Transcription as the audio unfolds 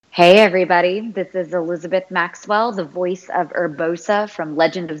Hey everybody, this is Elizabeth Maxwell, the voice of Urbosa from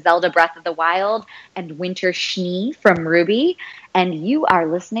Legend of Zelda Breath of the Wild and Winter Schnee from RWBY, and you are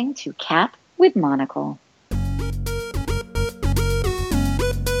listening to Cat with Monocle.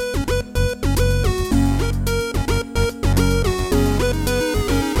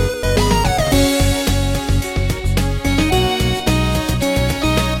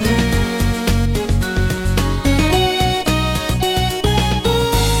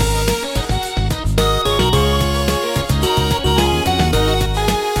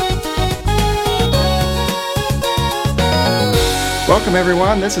 Welcome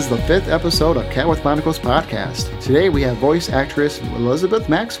everyone, this is the 5th episode of Cat with Monocle's podcast. Today we have voice actress Elizabeth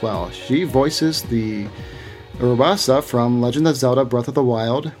Maxwell. She voices the Urbosa from Legend of Zelda Breath of the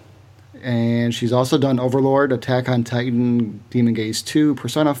Wild. And she's also done Overlord, Attack on Titan, Demon Gaze 2,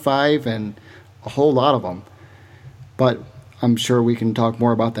 Persona 5, and a whole lot of them. But I'm sure we can talk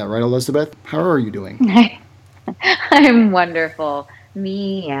more about that, right Elizabeth? How are you doing? I'm wonderful.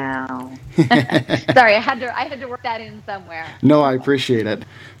 Meow. Sorry, I had to work that in somewhere. No, I appreciate it.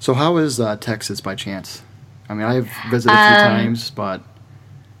 So how is Texas by chance? I mean, I've visited a few times, but...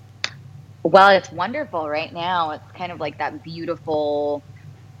 Well, it's wonderful right now. It's kind of like that beautiful,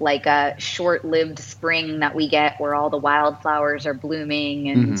 like a short-lived spring that we get where all the wildflowers are blooming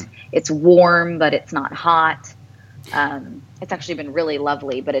and it's warm, but it's not hot. It's actually been really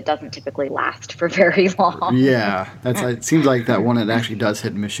lovely, but it doesn't typically last for very long. Yeah, it seems like that one, it actually does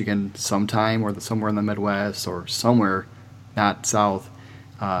hit Michigan sometime, or somewhere in the Midwest, or somewhere not south.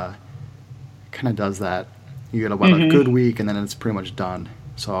 Kind of does that. You get about a good week, and then it's pretty much done.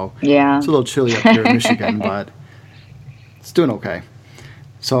 So yeah, it's a little chilly up here in Michigan, but it's doing okay.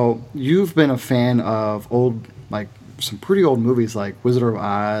 So you've been a fan of some pretty old movies like Wizard of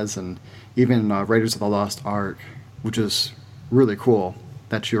Oz and even Raiders of the Lost Ark, which is really cool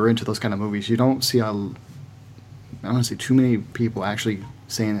that you're into those kind of movies. You don't see, I don't see too many people actually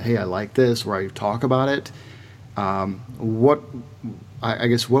saying, hey, I like this, or I talk about it. I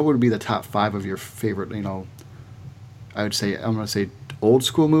guess what would be the top 5 of your favorite, I would say, I'm going to say old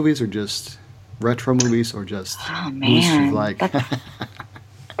school movies, or just retro movies, or just movies you like?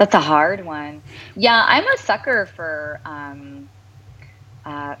 That's a hard one. Yeah, I'm a sucker for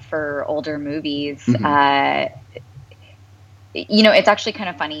older movies. It's actually kind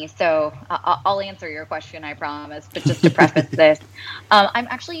of funny. So I'll answer your question, I promise. But just to preface this, I'm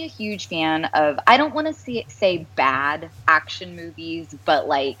actually a huge fan of, I don't want to say bad action movies, but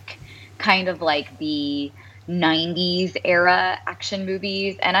kind of like the 90s era action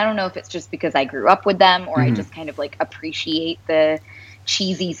movies. And I don't know if it's just because I grew up with them or I just kind of appreciate the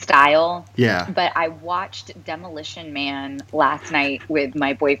cheesy style. Yeah. But I watched Demolition Man last night with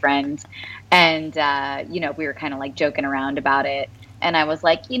my boyfriend, and we were kind of joking around about it, and I was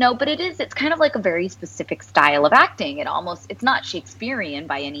like, but it's kind of like a very specific style of acting. It's not Shakespearean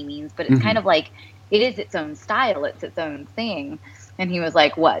by any means, but it's kind of like it is its own style, it's its own thing. And he was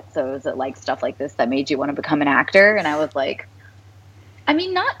like, what? So is it like stuff like this that made you want to become an actor? And I was like, I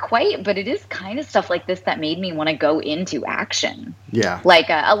mean, not quite, but it is kind of stuff like this that made me want to go into action. Yeah.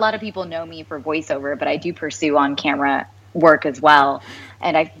 A lot of people know me for voiceover, but I do pursue on-camera work as well.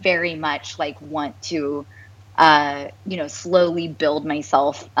 And I very much want to, slowly build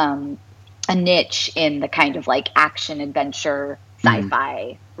myself a niche in the kind of action, adventure,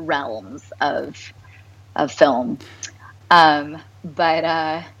 sci-fi realms of film.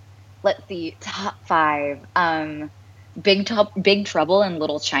 But let's see, top 5. Big Trouble in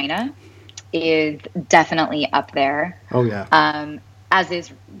Little China is definitely up there. Oh, yeah. As is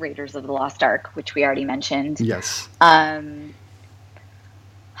Raiders of the Lost Ark, which we already mentioned. Yes. I'm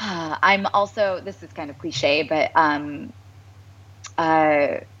also, this is kind of cliche, but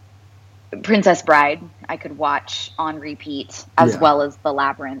Princess Bride, I could watch on repeat, as well as The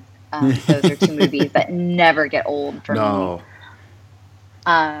Labyrinth. Those are 2 movies that never get old for me.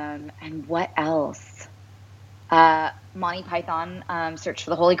 And what else? Monty Python, Search for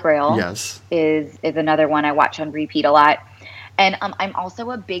the Holy Grail, is another one I watch on repeat a lot. And I'm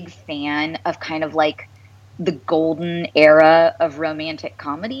also a big fan of kind of the golden era of romantic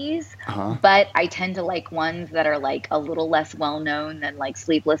comedies, but I tend to like ones that are a little less well-known than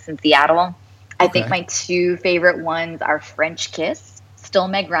Sleepless in Seattle. I think my 2 favorite ones are French Kiss, still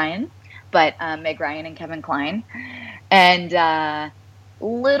Meg Ryan, but Meg Ryan and Kevin Kline, and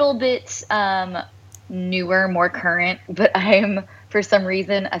little bit newer, more current, but I'm for some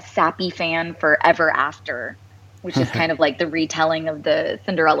reason a sappy fan for Ever After, which is kind of the retelling of the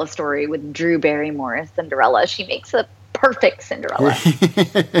Cinderella story with Drew Barrymore as Cinderella. She makes a perfect Cinderella.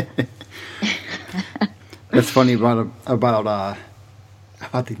 It's funny about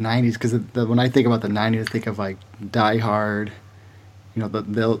about the 90s, because when I think about the 90s, I think of like Die Hard, you know,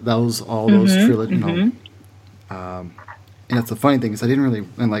 those trilogy, you know. And that's the funny thing is I didn't really,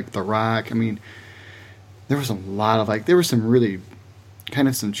 and like The Rock, I mean, there was there were some really kind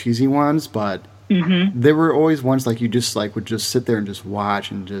of some cheesy ones, but there were always ones like you just like would just sit there and just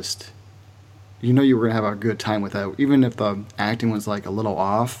watch and just, you know, you were going to have a good time with that, even if the acting was like a little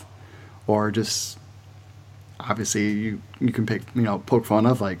off, or just, obviously you can pick, you know, poke fun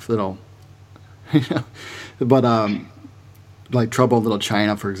of like little, you know, but like Trouble in Little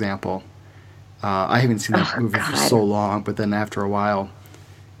China, for example. I haven't seen that movie for so long, but then after a while,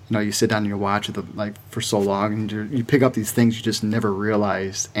 you know, you sit down and you watch it like for so long, and you pick up these things you just never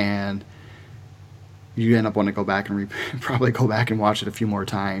realized, and you end up wanting to go back and probably go back and watch it a few more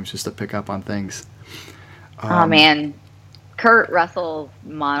times just to pick up on things. Oh man, Kurt Russell's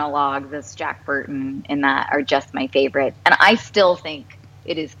monologues as Jack Burton in that are just my favorite, and I still think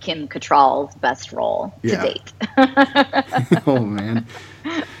it is Kim Cattrall's best role to date. Oh man.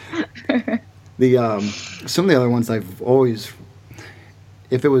 Some of the other ones I've always,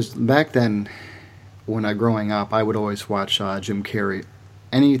 if it was back then when growing up, I would always watch Jim Carrey.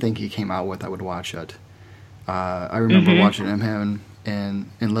 Anything he came out with, I would watch it. I remember watching him in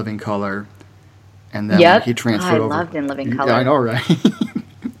Living Color, and then when he transferred over. I loved In Living Color. Yeah, I know, right?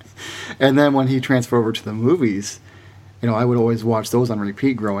 And then when he transferred over to the movies, you know, I would always watch those on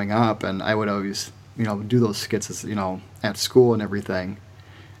repeat growing up, and I would always, you know, do those skits, you know, at school and everything.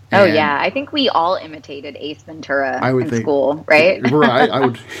 Oh, yeah. I think we all imitated Ace Ventura in school, right? Right. I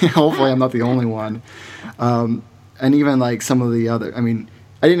would. Hopefully I'm not the only one. And even like some of the other, I mean,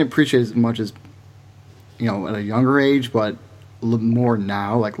 I didn't appreciate as much as, you know, at a younger age, but a little more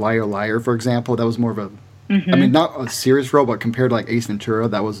now, like Liar Liar, for example. That was more of a, I mean, not a serious role, but compared to like Ace Ventura,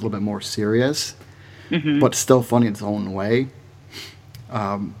 that was a little bit more serious, but still funny in its own way.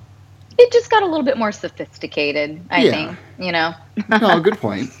 It just got a little bit more sophisticated, I think, you know? No, good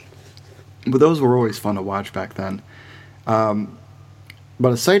point. But those were always fun to watch back then. But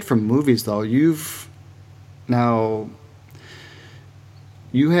aside from movies, though, you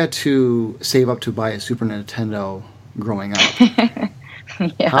had to save up to buy a Super Nintendo growing up.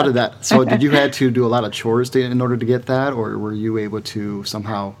 How did that? So did you had to do a lot of chores in order to get that, or were you able to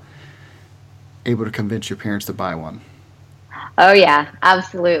convince your parents to buy one? Oh yeah,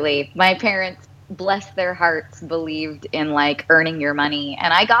 absolutely. My parents, bless their hearts, believed in like earning your money,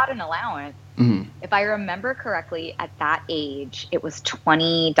 and I got an allowance. If I remember correctly, at that age, it was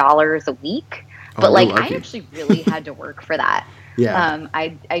 $20 a week. But like, I actually really had to work for that. Yeah.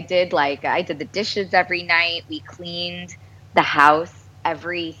 I did the dishes every night. We cleaned the house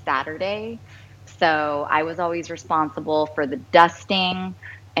every Saturday. So I was always responsible for the dusting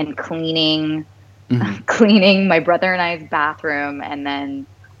and cleaning my brother and I's bathroom, and then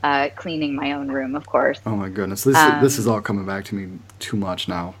cleaning my own room, of course. Oh my goodness, this is all coming back to me too much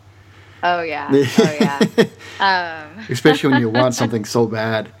now. Oh yeah, Especially when you want something so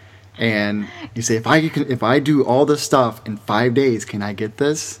bad, and you say, if I do all this stuff in 5 days, can I get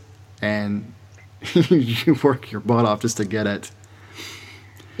this? And you work your butt off just to get it.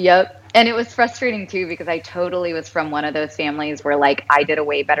 Yep. And it was frustrating too, because I totally was from one of those families where like I did a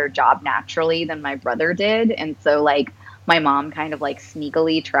way better job naturally than my brother did. And so like my mom kind of like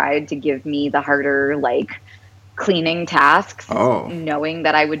sneakily tried to give me the harder like cleaning tasks, knowing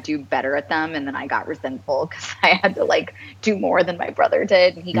that I would do better at them. And then I got resentful because I had to like do more than my brother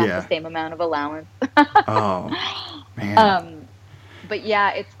did, and he got the same amount of allowance. Oh, man. But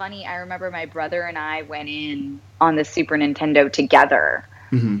yeah, it's funny. I remember my brother and I went in on the Super Nintendo together.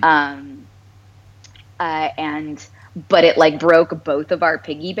 But it like broke both of our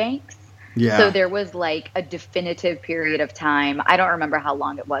piggy banks. Yeah. So there was like a definitive period of time. I don't remember how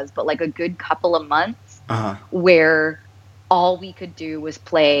long it was, but like a good couple of months where all we could do was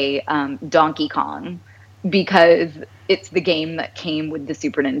play Donkey Kong, because it's the game that came with the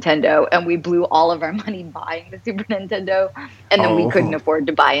Super Nintendo, and we blew all of our money buying the Super Nintendo, and then we couldn't afford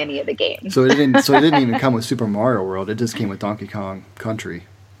to buy any of the games. So it didn't even come with Super Mario World. It just came with Donkey Kong Country.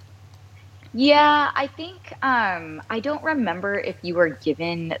 Yeah, I think I don't remember if you were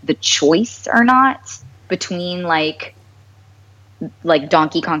given the choice or not between like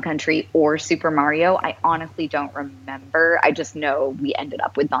Donkey Kong Country or Super Mario. I honestly don't remember. I just know we ended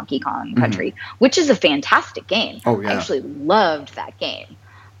up with Donkey Kong Country, which is a fantastic game. Oh, yeah. I actually loved that game.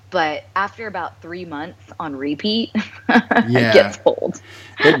 But after about 3 months on repeat, it gets old.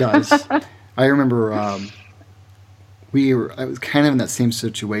 It does. I remember I was kind of in that same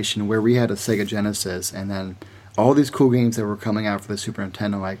situation where we had a Sega Genesis, and then all these cool games that were coming out for the Super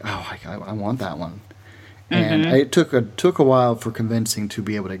Nintendo, like, I want that one. And it took a while for convincing to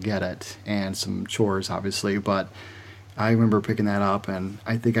be able to get it, and some chores, obviously, but I remember picking that up, and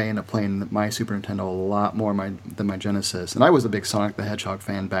I think I ended up playing my Super Nintendo a lot more than my Genesis. And I was a big Sonic the Hedgehog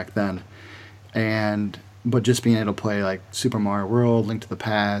fan back then, but just being able to play like Super Mario World, Link to the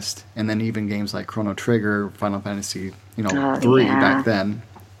Past, and then even games like Chrono Trigger, Final Fantasy, 3 back then,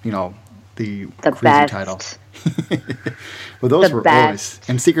 the crazy best title. But those were always,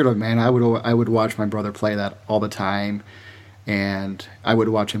 and Secret of Mana, I would watch my brother play that all the time, and I would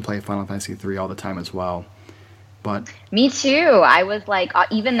watch him play Final Fantasy 3 all the time as well. But me too. I was like,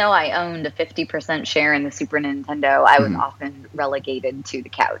 even though I owned a 50% share in the Super Nintendo, I was often relegated to the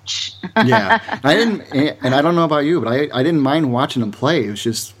couch. Yeah, I didn't, and I don't know about you, but I didn't mind watching him play. It was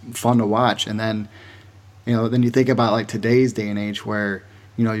just fun to watch. And then, then you think about like today's day and age where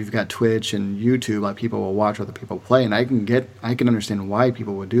you've got Twitch and YouTube, like people will watch other people play, and I can understand why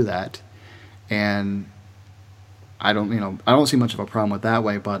people would do that. And I don't see much of a problem with that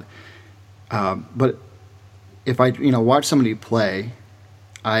way, but if I watch somebody play,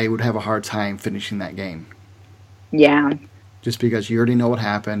 I would have a hard time finishing that game. Yeah. Just because you already know what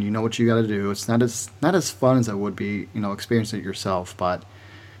happened, you know what you got to do. It's not as fun as it would be, experiencing it yourself. But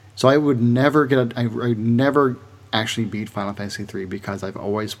so I would never I would never actually beat Final Fantasy 3 because I've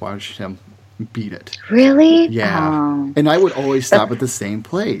always watched him beat it. Really? Yeah. Oh. And I would always stop at the same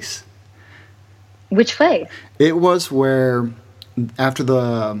place. Which place? It was where after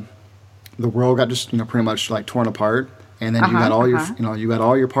the world got just pretty much like torn apart, and then you got all your you got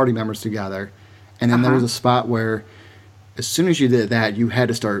all your party members together, and then there was a spot where as soon as you did that, you had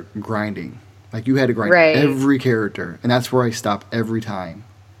to start grinding. Like you had to grind every character, and that's where I stopped every time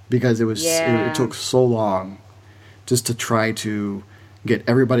because it took so long just to try to get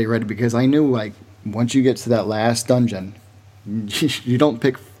everybody ready, because I knew like once you get to that last dungeon, you don't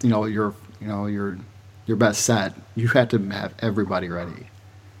pick your best set. You had to have everybody ready.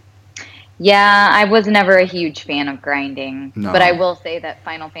 Yeah, I was never a huge fan of grinding. No. But I will say that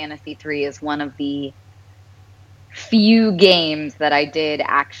Final Fantasy 3 is one of the few games that I did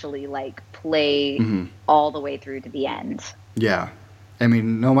actually like play all the way through to the end. Yeah. I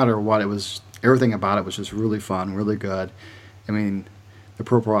mean, no matter what, everything about it was just really fun, really good. I mean, the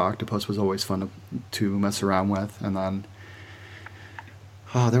Purple Octopus was always fun to mess around with, and then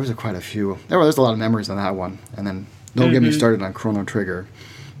there was quite a few. There's a lot of memories on that one, and then don't get me started on Chrono Trigger.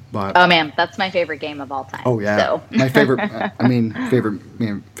 But, oh man, that's my favorite game of all time. Oh yeah, so. My favorite.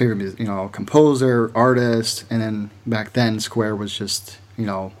 Favorite composer, artist, and then back then Square was just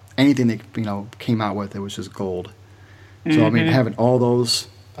anything they came out with, it was just gold. So I mean, having all those,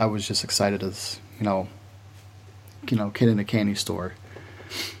 I was just excited as kid in a candy store.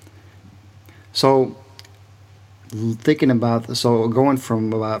 So thinking about going from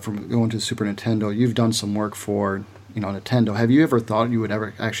going to Super Nintendo, you've done some work for Nintendo. Have you ever thought you would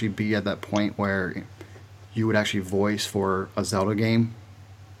ever actually be at that point where you would actually voice for a Zelda game?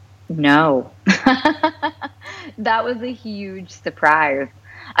 No. That was a huge surprise.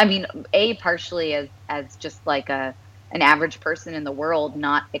 I mean, partially as just like an average person in the world,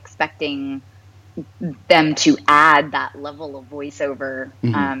 not expecting them to add that level of voiceover,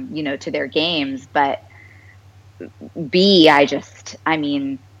 to their games. But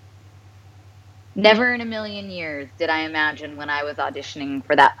never in a million years did I imagine when I was auditioning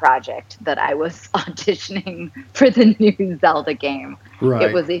for that project that I was auditioning for the new Zelda game. Right.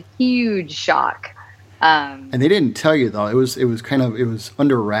 It was a huge shock. And they didn't tell you though. It was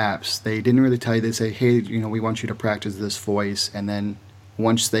under wraps. They didn't really tell you. They say, hey, we want you to practice this voice, and then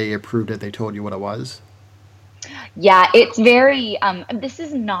once they approved it, they told you what it was. Yeah, it's very. This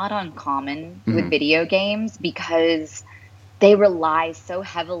is not uncommon with video games because they rely so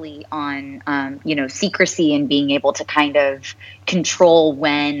heavily on, secrecy and being able to kind of control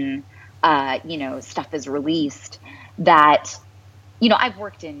when, stuff is released that, I've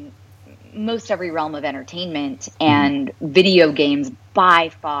worked in most every realm of entertainment, and video games by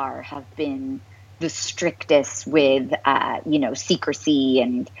far have been the strictest with, secrecy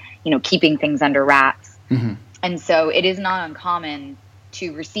and, keeping things under wraps. And so it is not uncommon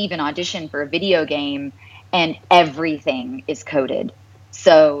to receive an audition for a video game and everything is coded.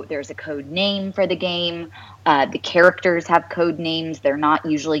 So there's a code name for the game. The characters have code names. They're not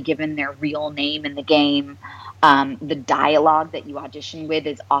usually given their real name in the game. The dialogue that you audition with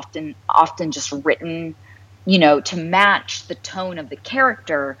is often just written, to match the tone of the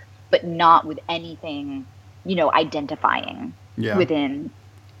character, but not with anything, identifying within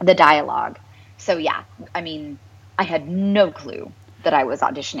the dialogue. So yeah, I mean, I had no clue that I was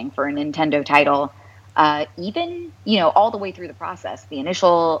auditioning for a Nintendo title. Even, all the way through the process, the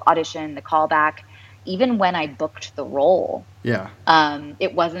initial audition, the callback, even when I booked the role. Yeah.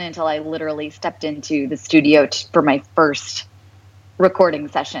 It wasn't until I literally stepped into the studio for my first recording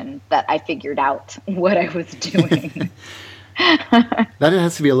session that I figured out what I was doing. That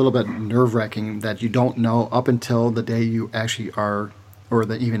has to be a little bit nerve-wracking that you don't know up until the day you actually are,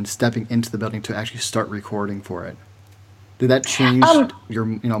 or even stepping into the building to actually start recording for it. Did that change your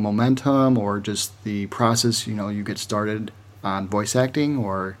momentum, or just the process you get started on voice acting,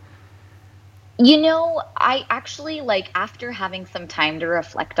 or? I actually, after having some time to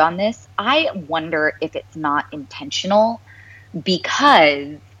reflect on this, I wonder if it's not intentional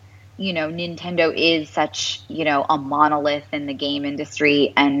because, Nintendo is such, a monolith in the game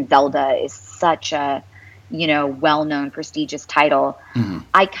industry, and Zelda is such a, well-known, prestigious title. Mm-hmm.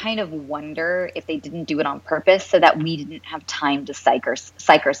 I kind of wonder if they didn't do it on purpose so that we didn't have time to psych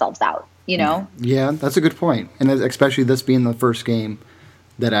ourselves out, Yeah, that's a good point. And especially this being the first game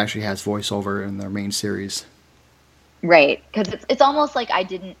that actually has voiceover in their main series. Right. Because it's almost like I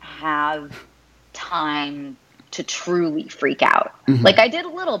didn't have time to truly freak out. Mm-hmm. Like I did a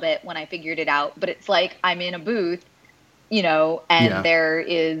little bit when I figured it out, but it's like I'm in a booth, and there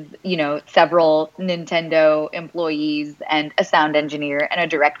is, several Nintendo employees and a sound engineer and a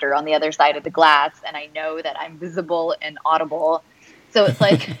director on the other side of the glass. And I know that I'm visible and audible. So it's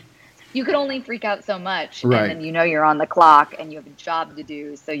like, you could only freak out so much. Right. And then, you're on the clock and you have a job to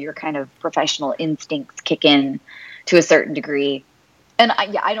do. So your kind of professional instincts kick in to a certain degree. And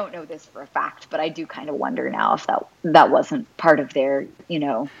I don't know this for a fact, but I do kind of wonder now if that wasn't part of their,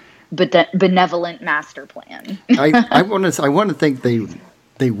 benevolent master plan. I want to think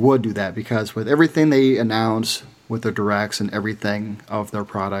they would do that, because with everything they announce with their directs and everything of their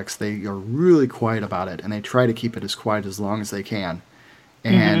products, they are really quiet about it, and they try to keep it as quiet as long as they can.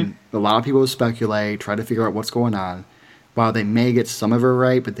 And a lot of people speculate, try to figure out what's going on. While they may get some of it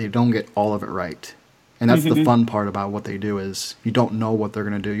right, but they don't get all of it right. And that's the fun part about what they do, is you don't know what they're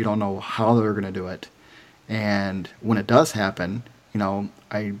going to do. You don't know how they're going to do it. And when it does happen,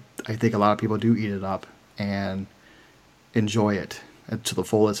 I think a lot of people do eat it up and enjoy it to the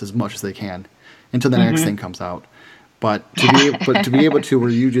fullest as much as they can until the next thing comes out. But to be able to,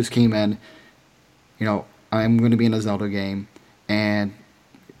 where you just came in, I'm going to be in a Zelda game, and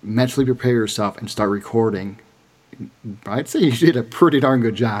mentally prepare yourself and start recording, I'd say you did a pretty darn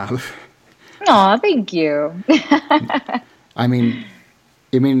good job. Aw, thank you. I mean,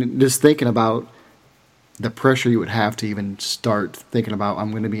 just thinking about the pressure you would have to even start thinking about,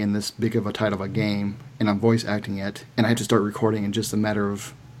 I'm going to be in this big of a title of a game, and I'm voice acting it, and I had to start recording in just a matter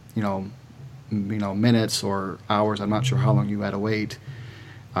of, minutes or hours. I'm not sure how long you had to wait.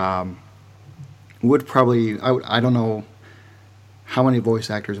 Would probably, I don't know how many voice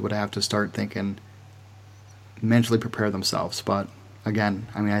actors would have to start thinking, mentally prepare themselves. But again,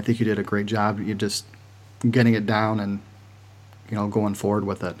 I think you did a great job. You just getting it down and, going forward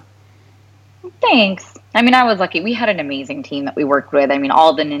with it. Thanks. I was lucky. We had an amazing team that we worked with.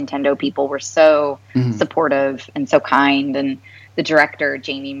 All the Nintendo people were so supportive and so kind. And the director,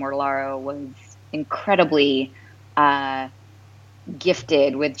 Jamie Mortellaro, was incredibly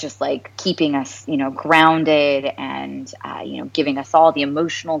gifted with just keeping us, grounded and, giving us all the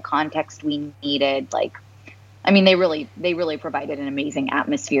emotional context we needed. They really provided an amazing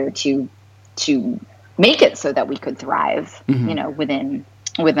atmosphere to make it so that we could thrive,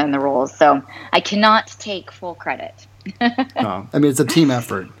 within the roles. So I cannot take full credit. No, it's a team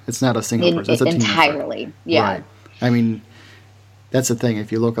effort. It's not a single person. It's a team entirely. effort. Yeah. Right. That's the thing.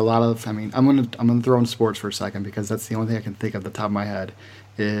 If you look a lot of, I'm gonna throw in sports for a second, because that's the only thing I can think of at the top of my head,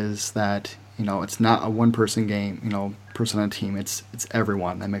 is that it's not a one person game. Person on a team. It's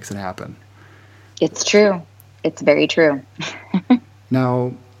everyone that makes it happen. It's true. It's very true.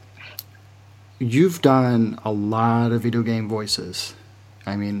 Now, you've done a lot of video game voices.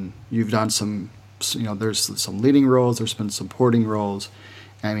 You've done some, there's some leading roles, there's been supporting roles.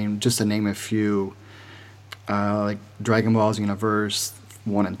 Just to name a few, like Dragon Ball's Universe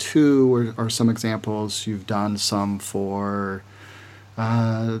 1 and 2 are some examples. You've done some for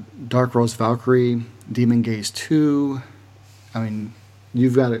Dark Rose Valkyrie, Demon Gaze 2.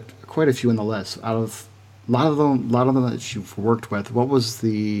 You've got quite a few in the list. Out of a lot of them that you've worked with, what was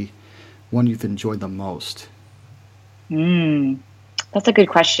the one you've enjoyed the most? That's a good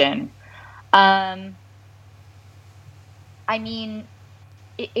question.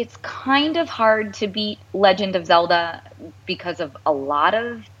 It's kind of hard to beat Legend of Zelda because of a lot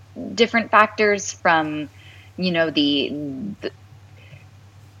of different factors, from, the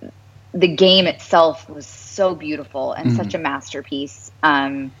game itself was so beautiful and such a masterpiece.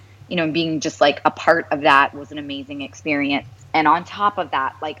 Being just a part of that was an amazing experience. And on top of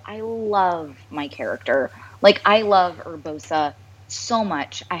that, like, I love my character. Like, I love Urbosa so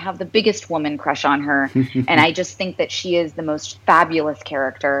much. I have the biggest woman crush on her. And I just think that she is the most fabulous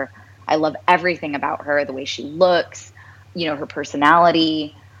character. I love everything about her, the way she looks, her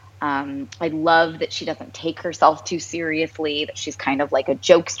personality. I love that she doesn't take herself too seriously, that she's kind of like a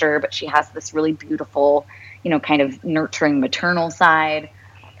jokester, but she has this really beautiful, kind of nurturing maternal side.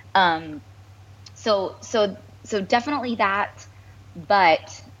 So definitely that,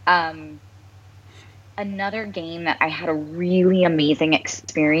 but another game that I had a really amazing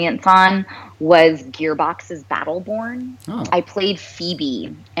experience on was Gearbox's Battleborn. Oh. I played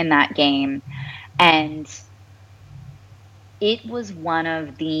Phoebe in that game, and it was one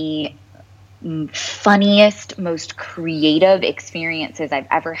of the funniest, most creative experiences I've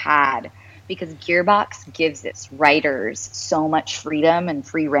ever had, because Gearbox gives its writers so much freedom and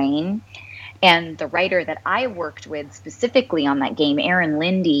free reign. And the writer that I worked with specifically on that game, Aaron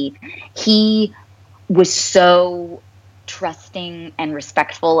Lindy, he was so trusting and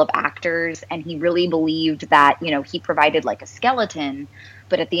respectful of actors. And he really believed that, he provided like a skeleton,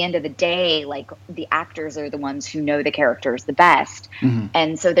 but at the end of the day, like, the actors are the ones who know the characters the best. Mm-hmm.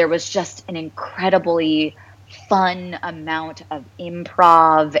 And so there was just an incredibly fun amount of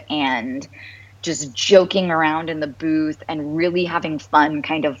improv and just joking around in the booth and really having fun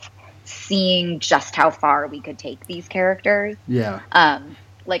kind of seeing just how far we could take these characters. Yeah.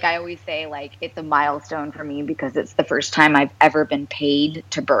 Like I always say, like, it's a milestone for me because it's the first time I've ever been paid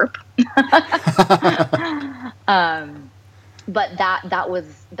to burp. But that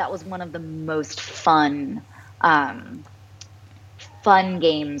was one of the most fun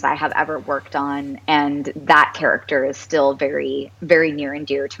games I have ever worked on, and that character is still very, very near and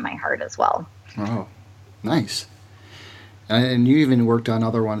dear to my heart as well. Oh, nice. And you even worked on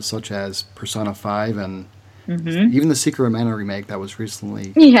other ones such as Persona 5 and even the Secret of Mana remake that was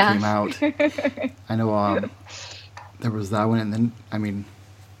recently came out. I know there was that one, and then, I mean,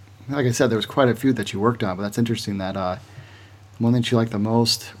 like I said, there was quite a few that you worked on, but that's interesting that one that you like the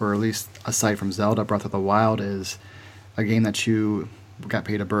most, or at least aside from Zelda Breath of the Wild, is a game that you got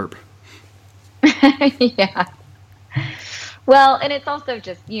paid to burp. Yeah. Well, and it's also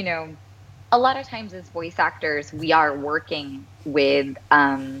just, a lot of times as voice actors, we are working with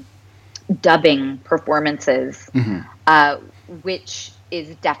dubbing performances, which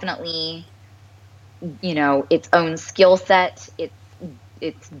is definitely, its own skill set.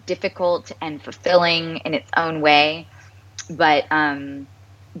 It's difficult and fulfilling in its own way, but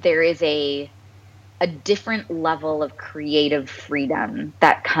there is a different level of creative freedom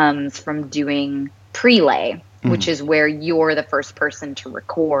that comes from doing prelay, which is where you're the first person to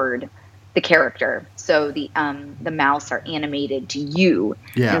record the character. So the mouse are animated to you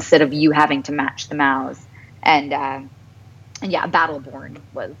instead of you having to match the mouse. And yeah, Battleborn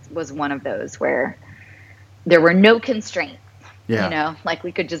was one of those where there were no constraints. Yeah. Like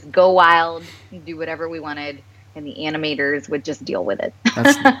we could just go wild and do whatever we wanted, and the animators would just deal with it.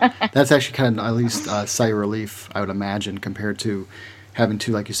 That's actually kind of at least sigh of relief, I would imagine, compared to having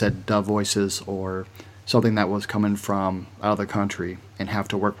to, like you said, dub voices or something that was coming from out of the country and have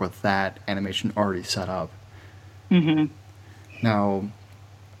to work with that animation already set up. Mm-hmm. Now,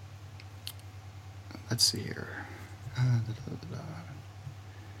 let's see here.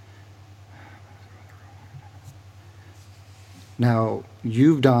 Now,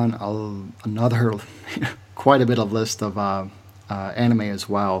 you've done another quite a bit of list of anime as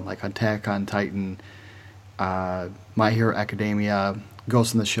well, like Attack on Titan, My Hero Academia,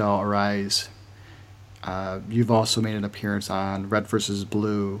 Ghost in the Shell, Arise. You've also made an appearance on Red vs.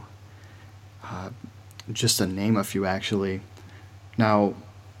 Blue, just to name a few, actually. Now,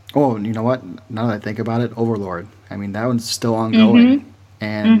 you know what? Now that I think about it, Overlord. I mean, that one's still ongoing.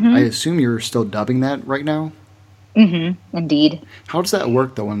 And I assume you're still dubbing that right now? Indeed. How does that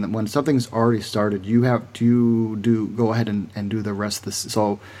work, though? When something's already started, you have to go ahead and do the rest of this.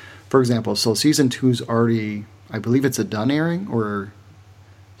 So, for example, season 2's already, I believe it's done airing, or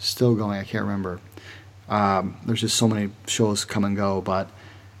still going? I can't remember. There's just so many shows come and go, but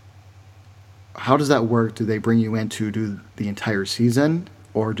how does that work? Do they bring you in to do the entire season,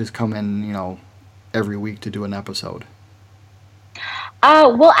 or just come in, every week to do an episode?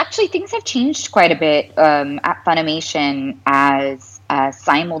 Well, actually, things have changed quite a bit at Funimation as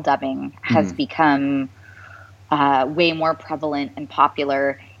simuldubbing has become way more prevalent and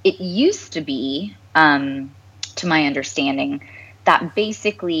popular. It used to be, to my understanding, that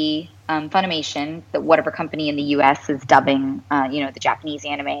basically Funimation, whatever company in the U.S. is dubbing, the Japanese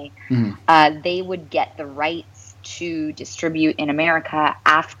anime, they would get the rights to distribute in America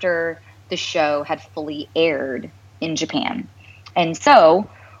after the show had fully aired in Japan. And so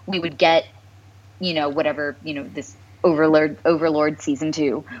we would get, whatever, this Overlord season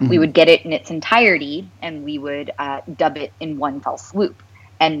 2, we would get it in its entirety, and we would dub it in one fell swoop,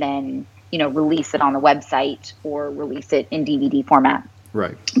 and then, release it on the website or release it in DVD format.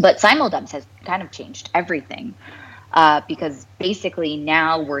 Right. But simuldubs has kind of changed everything, because basically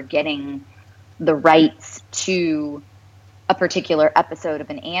now we're getting the rights to a particular episode of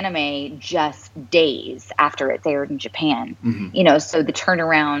an anime just days after it's aired in Japan. So the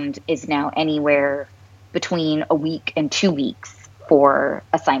turnaround is now anywhere between a week and 2 weeks for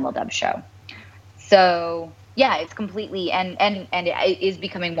a simuldub show. So yeah, it's completely, and it is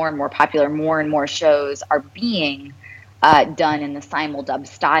becoming more and more popular. More and more shows are being done in the simuldub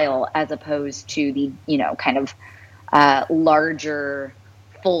style, as opposed to the, kind of larger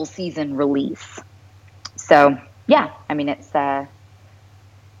full season release. So yeah, I mean, it's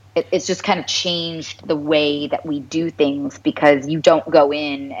just kind of changed the way that we do things, because you don't go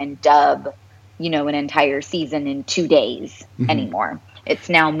in and dub, an entire season in 2 days anymore. It's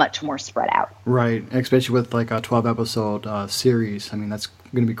now much more spread out. Right, especially with like a 12-episode series. I mean, that's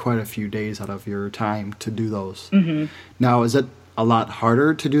going to be quite a few days out of your time to do those. Now, is it a lot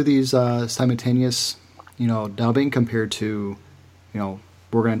harder to do these simultaneous, dubbing compared to,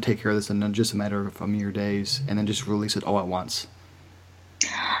 we're going to take care of this in just a matter of a mere days and then just release it all at once?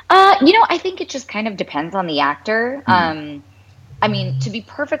 I think it just kind of depends on the actor. I mean, to be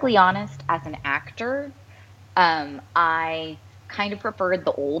perfectly honest, as an actor, I kind of preferred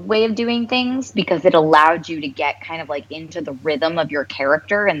the old way of doing things, because it allowed you to get kind of like into the rhythm of your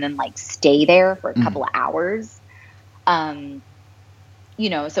character and then like stay there for a couple of hours. So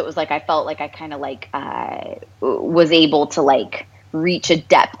it was like I felt like I kind of like was able to like reach a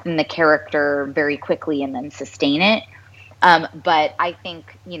depth in the character very quickly and then sustain it. But I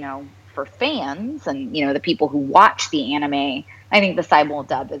think, for fans and, the people who watch the anime, I think the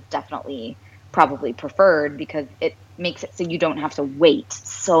simuldub is definitely probably preferred, because it makes it so you don't have to wait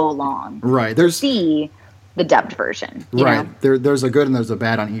so long to see the dubbed version. You know? There's a good and there's a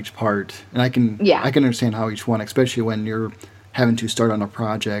bad on each part. And I can understand how each one, especially when you're having to start on a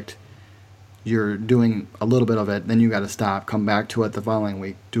project, you're doing a little bit of it, then you got to stop, come back to it the following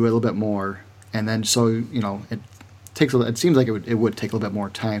week, do a little bit more, and then it seems like it would take a little bit more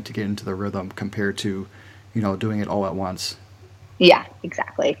time to get into the rhythm compared to, doing it all at once. Yeah,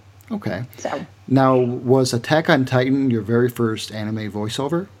 exactly. Okay. So now, was Attack on Titan your very first anime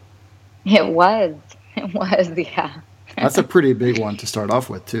voiceover? It was, yeah. That's a pretty big one to start off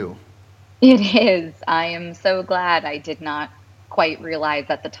with, too. It is. I am so glad I did not quite realize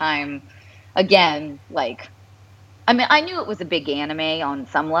at the time. Again, like, I mean, I knew it was a big anime on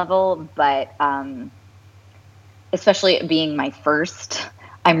some level, but especially it being my first,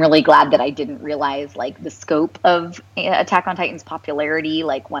 I'm really glad that I didn't realize like the scope of Attack on Titan's popularity,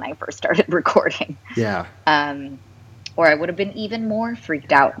 like when I first started recording. Yeah. Or I would have been even more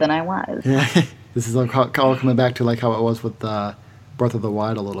freaked out than I was. Yeah. This is all coming back to like how it was with Breath of the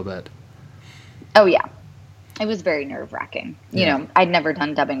Wild a little bit. Oh yeah. It was very nerve-wracking. You know, I'd never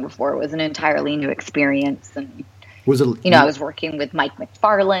done dubbing before. It was an entirely new experience. And, was it, I was working with Mike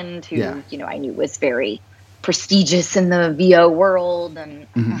McFarland, who, I knew was very prestigious in the VO world. And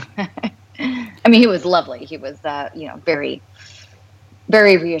I mean, he was lovely. He was, very,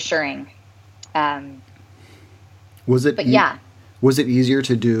 very reassuring. Was it? But yeah. Was it easier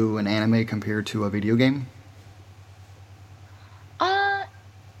to do an anime compared to a video game?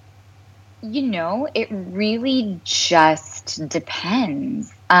 It really just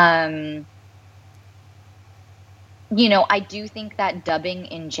depends. I do think that dubbing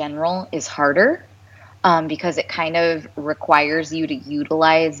in general is harder because it kind of requires you to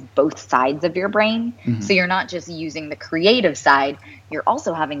utilize both sides of your brain. So you're not just using the creative side, you're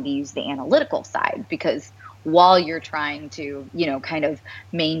also having to use the analytical side, because while you're trying to, kind of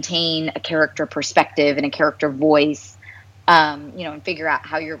maintain a character perspective and a character voice, and figure out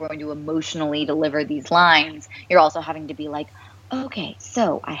how you're going to emotionally deliver these lines, you're also having to be like, okay,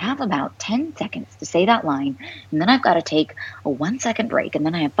 so I have about 10 seconds to say that line, and then I've got to take a 1 second break, and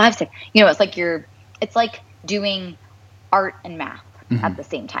then I have 5 seconds. It's like doing art and math at the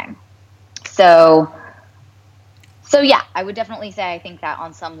same time. So yeah, I would definitely say I think that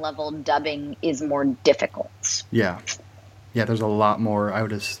on some level dubbing is more difficult. Yeah. Yeah, there's a lot more.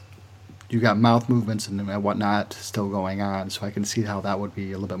 You got mouth movements and whatnot still going on, so I can see how that would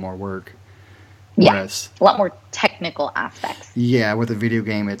be a little bit more work. Whereas, a lot more technical aspects. Yeah, with a video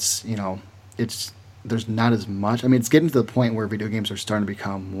game, there's not as much. I mean, it's getting to the point where video games are starting to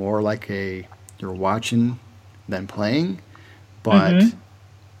become more like you're watching than playing, but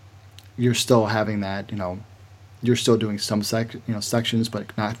you're still having that, you're still doing some sections,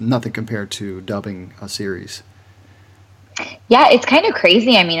 but nothing compared to dubbing a series. Yeah, it's kind of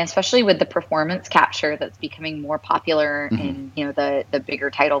crazy. I mean, especially with the performance capture that's becoming more popular in, the bigger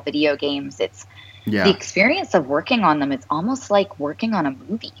title video games. It's the experience of working on them. It's almost like working on a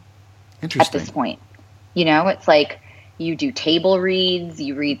movie at this point. It's like you do table reads,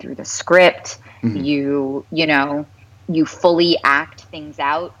 you read through the script, you fully act things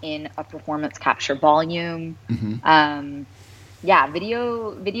out in a performance capture volume.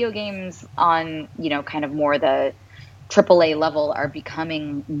 Video games on, kind of more the AAA level are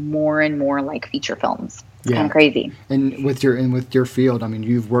becoming more and more like feature films. It's kind of crazy. And with your field, I mean,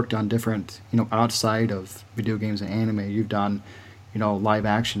 you've worked on different, outside of video games and anime, you've done, live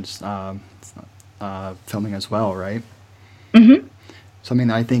actions filming as well, right? So I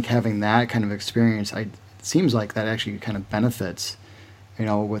mean, I think having that kind of experience, it seems like that actually kind of benefits,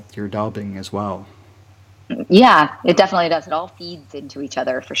 with your dubbing as well. Yeah, it definitely does. It all feeds into each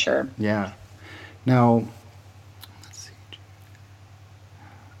other for sure. Yeah. Now, let's see.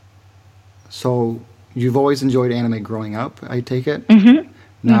 So you've always enjoyed anime growing up, I take it?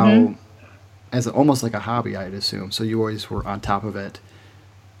 Now, as almost like a hobby, I'd assume. So you always were on top of it,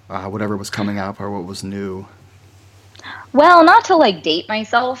 whatever was coming up or what was new. Well, not to like date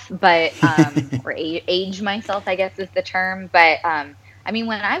myself, but or age myself, I guess is the term. But I mean,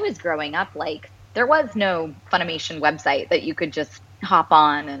 when I was growing up, like there was no Funimation website that you could just hop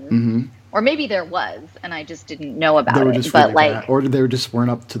on and, or maybe there was, and I just didn't know about they were it. Just but really like, bad. Or they just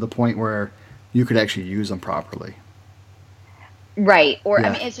weren't up to the point where you could actually use them properly. Right. Or I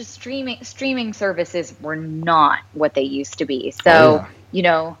mean, it's just streaming services were not what they used to be. So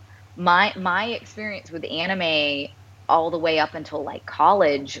my experience with anime all the way up until like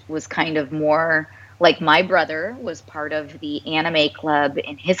college was kind of more like my brother was part of the anime club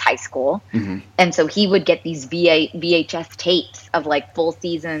in his high school. And so he would get these VHS tapes of like full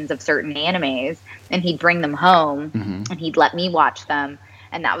seasons of certain animes and he'd bring them home and he'd let me watch them.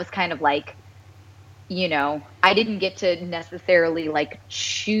 And that was kind of like, I didn't get to necessarily like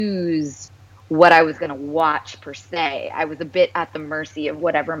choose what I was going to watch per se. I was a bit at the mercy of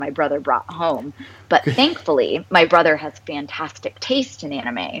whatever my brother brought home. But thankfully, my brother has fantastic taste in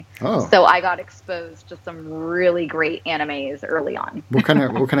anime. So I got exposed to some really great animes early on. What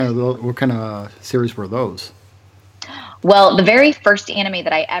kind of series were those? Well, the very first anime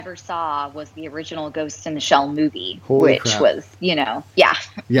that I ever saw was the original Ghost in the Shell movie, Holy which crap. was, yes,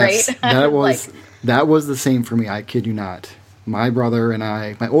 right? That was the same for me. I kid you not. My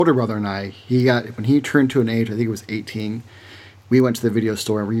older brother and I, when he turned to an age, I think it was 18, we went to the video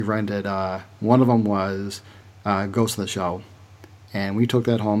store and we rented, one of them was Ghost in the Shell. And we took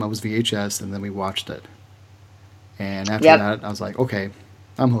that home. It was VHS, and then we watched it. And after that, I was like, okay,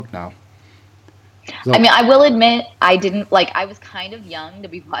 I'm hooked now. So, I mean, I will admit, I didn't, I was kind of young to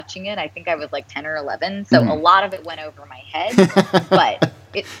be watching it. I think I was like 10 or 11, so a lot of it went over my head, but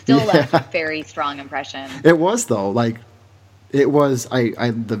it still left a very strong impression. It was, though, it was,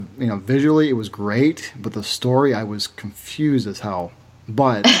 visually it was great, but the story, I was confused as hell.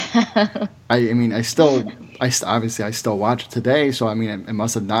 But, I still watch it today, so, it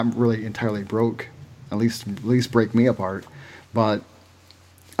must have not really entirely at least break me apart. But,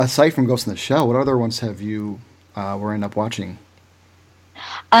 aside from Ghost in the Shell, what other ones have you were end up watching?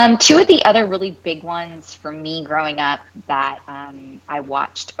 Two of the other really big ones for me growing up that I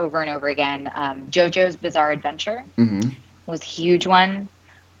watched over and over again, JoJo's Bizarre Adventure was a huge one,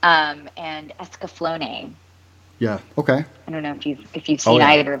 and Escaflowne. Yeah. Okay. I don't know if you've seen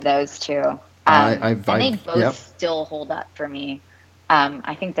either of those two. And they both still hold up for me.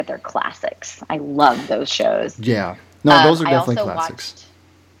 I think that they're classics. I love those shows. Yeah. No, those are definitely I also classics. Watched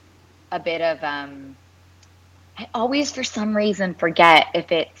a bit of I always for some reason forget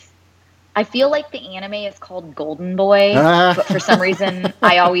if it's I feel like the anime is called Golden Boy, but for some reason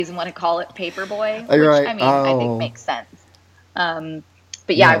I always want to call it Paperboy, which right. I think makes sense.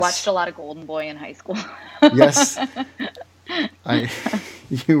 But yeah, yes. I watched a lot of Golden Boy in high school. Yes.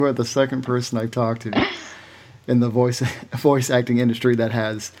 You are the second person I've talked to in the voice acting industry that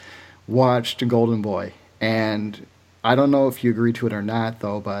has watched Golden Boy. And I don't know if you agree to it or not,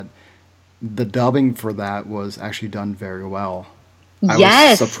 though, but the dubbing for that was actually done very well.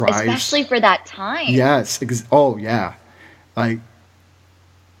 Yes, I was surprised. Especially for that time. Yes. Oh, yeah. I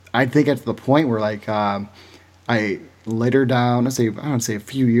think at the point where, I later down, I would say a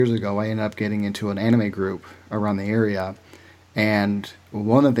few years ago, I ended up getting into an anime group around the area. And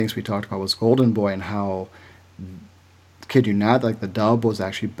one of the things we talked about was Golden Boy and how, kid you not, the dub was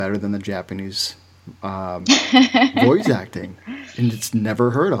actually better than the Japanese voice acting. And it's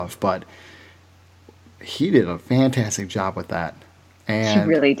never heard of, but he did a fantastic job with that. He And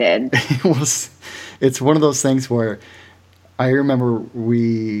really did. It's one of those things where I remember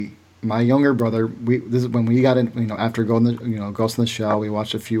my younger brother, this is when we got in, after going Ghost in the Shell, we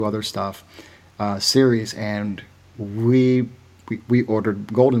watched a few other stuff, series, and we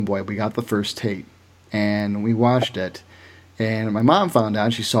ordered Golden Boy. We got the first tape, and we watched it. And my mom found out,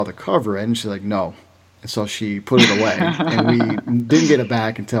 and she saw the cover, and she's like, no. And so she put it away, and we didn't get it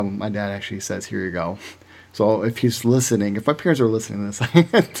back until my dad actually says, here you go. So if he's listening, if my parents are listening to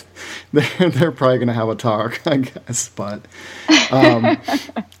this, they're probably going to have a talk, I guess. But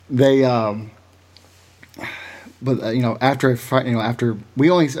they, after we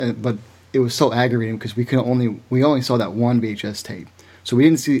only, but it was so aggravating because we only saw that one VHS tape, so I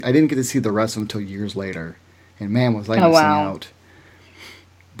didn't get to see the rest of them until years later, and man, was I missing out.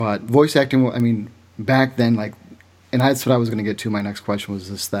 But voice acting, I mean, back then, and that's what I was going to get to. My next question was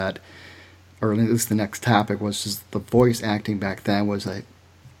just that. Or at least the next topic was just the voice acting back then was a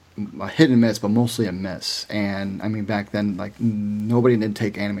hit and miss, but mostly a miss. And I mean, back then, nobody did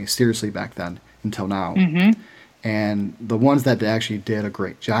take anime seriously back then until now. Mm-hmm. And the ones that actually did a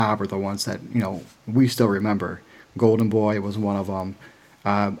great job are the ones that we still remember. Golden Boy was one of them.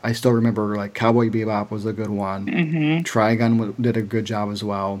 I still remember Cowboy Bebop was a good one. Mm-hmm. Trigun did a good job as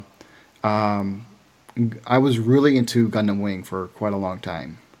well. I was really into Gundam Wing for quite a long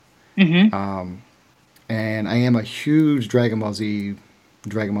time. Mm-hmm. And I am a huge Dragon Ball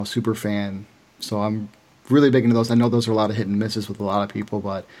Super fan, so I'm really big into those. I know those are a lot of hit and misses with a lot of people,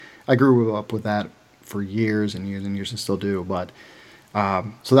 but I grew up with that for years and years and years and still do. But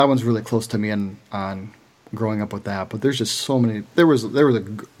so that one's really close to me on growing up with that. But there's just so many. There was a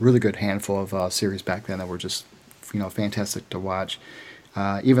really good handful of series back then that were just fantastic to watch.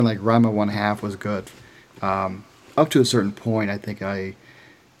 Even Ranma 1/2 was good. Up to a certain point, I think I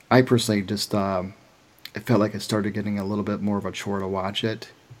personally just it felt like it started getting a little bit more of a chore to watch it.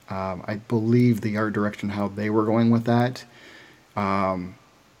 I believe the art direction, how they were going with that,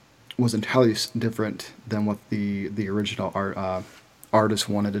 was entirely different than what the original artist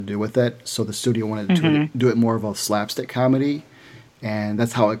wanted to do with it. So the studio wanted to do it more of a slapstick comedy, and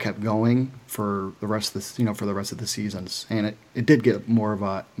that's how it kept going for the rest of the seasons. And it did get more of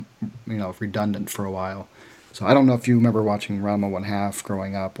a redundant for a while. So I don't know if you remember watching Ranma 1/2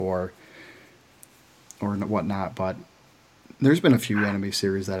 growing up or whatnot, but there's been a few anime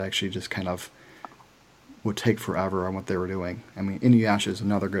series that actually just kind of would take forever on what they were doing. I mean, Inuyasha is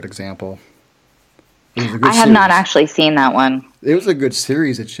another good example. It was a good I have series. not actually seen that one. It was a good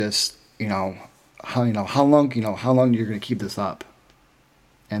series. It's just how long you're going to keep this up.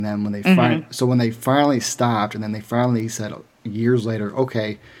 And then when they when they finally stopped, and then they finally said years later,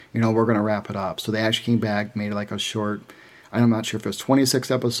 okay, we're going to wrap it up. So they actually came back, made a short, I'm not sure if it was 26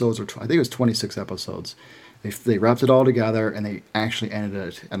 episodes or I think it was 26 episodes. They wrapped it all together, and they actually ended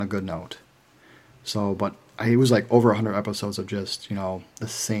it on a good note. So, but it was over 100 episodes of just, the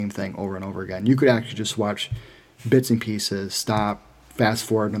same thing over and over again. You could actually just watch bits and pieces, stop, fast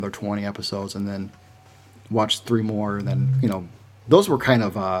forward another 20 episodes, and then watch 3 more, and then, those were kind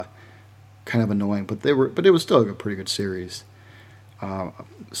of annoying, but it was still a pretty good series.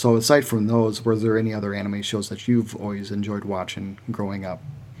 So aside from those, were there any other anime shows that you've always enjoyed watching growing up?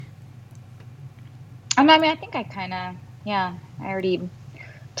 I mean, I think I already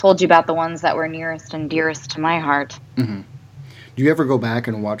told you about the ones that were nearest and dearest to my heart. Mm-hmm. Do you ever go back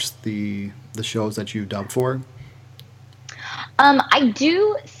and watch the shows that you dubbed for? I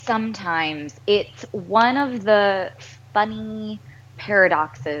do sometimes. It's one of the funny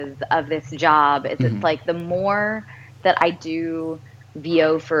paradoxes of this job is it's the more that I do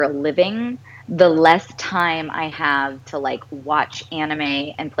VO for a living, the less time I have to watch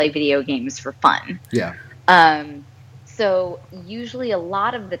anime and play video games for fun. Yeah. So usually a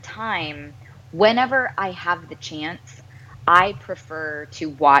lot of the time, whenever I have the chance, I prefer to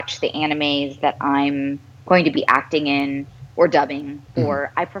watch the animes that I'm going to be acting in or dubbing,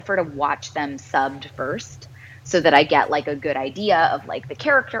 or I prefer to watch them subbed first so that I get a good idea of the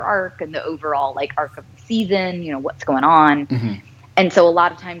character arc and the overall arc of the season, what's going on. Mm-hmm. And so a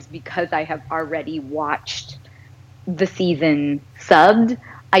lot of times, because I have already watched the season subbed,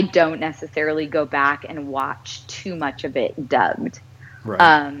 I don't necessarily go back and watch too much of it dubbed. Right.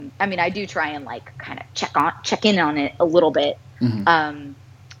 I mean, I do try and kind of check in on it a little bit,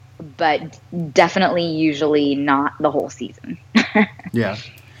 but definitely usually not the whole season. Yeah.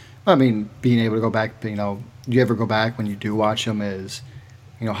 I mean, being able to go back, do you ever go back when you do watch them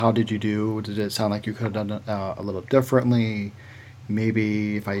how did you do? Did it sound like you could have done it a little differently?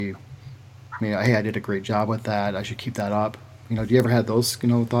 Maybe if hey, I did a great job with that, I should keep that up. Do you ever have those,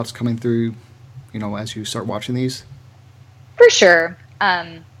 thoughts coming through as you start watching these? For sure.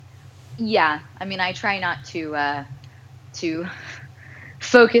 Yeah. I mean, I try not to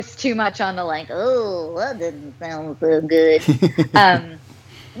focus too much on the like, oh, that didn't sound so good.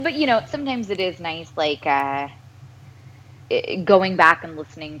 But sometimes it is nice, like going back and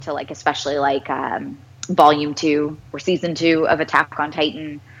listening to like, especially like volume 2 or season 2 of Attack on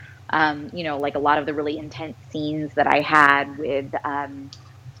Titan. Like a lot of the really intense scenes that I had with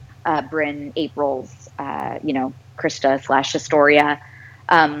Bryn, April's, Krista/Historia.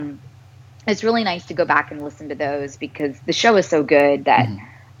 It's really nice to go back and listen to those because the show is so good that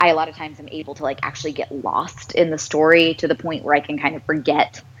I a lot of times am able to like actually get lost in the story to the point where I can kind of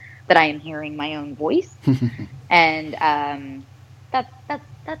forget that I am hearing my own voice. And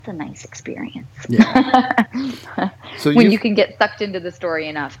that's a nice experience. Yeah. So when you can get sucked into the story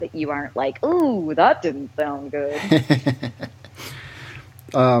enough that you aren't like, ooh, that didn't sound good.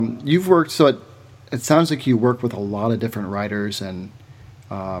 You've worked, so it sounds like you work with a lot of different writers and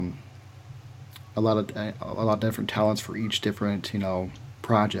a lot of different talents for each different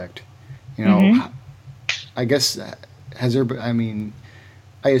project. I guess has there been, I mean,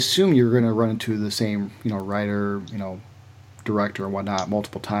 I assume you're going to run into the same writer, director and whatnot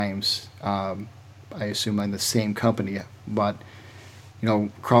multiple times. I assume in the same company, but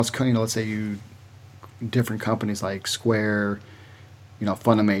cross, let's say different companies like Square,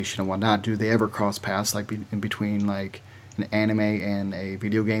 Funimation and whatnot. Do they ever cross paths like in between like an anime and a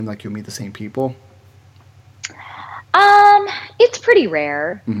video game? Like you'll meet the same people? It's pretty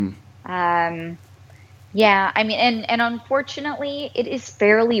rare. Mm-hmm. Yeah, I mean, and unfortunately, it is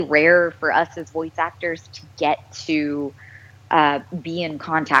fairly rare for us as voice actors to get to be in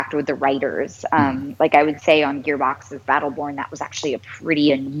contact with the writers. Like I would say on Gearbox's Battleborn, that was actually a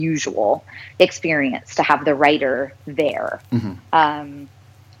pretty unusual experience to have the writer there. Mm-hmm.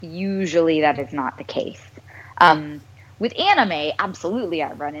 Usually that is not the case. With anime, absolutely,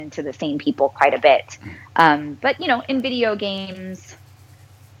 I run into the same people quite a bit. But, in video games,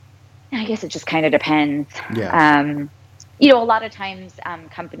 I guess it just kind of depends. Yeah. A lot of times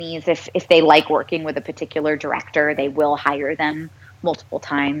companies, if they like working with a particular director, they will hire them multiple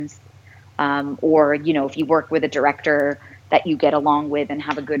times. Or, if you work with a director that you get along with and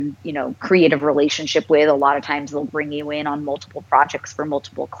have a good, creative relationship with, a lot of times they'll bring you in on multiple projects for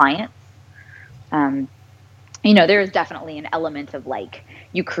multiple clients. There is definitely an element of like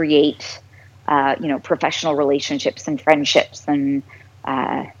you create, professional relationships and friendships. And,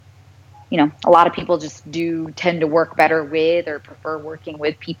 a lot of people just do tend to work better with or prefer working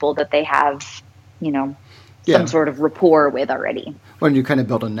with people that they have, some sort of rapport with already. When you kind of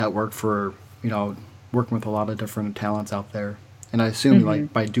build a network for, working with a lot of different talents out there. And I assume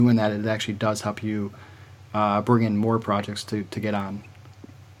like by doing that, it actually does help you bring in more projects to get on.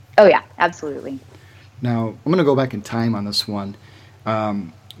 Oh, yeah, absolutely. Now, I'm going to go back in time on this one.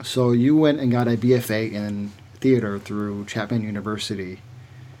 So you went and got a BFA in theater through Chapman University.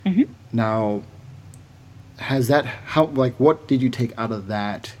 Mm-hmm. Now, what did you take out of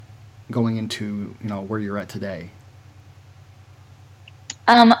that going into, where you're at today?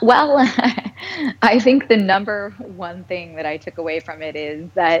 Well, I think the number one thing that I took away from it is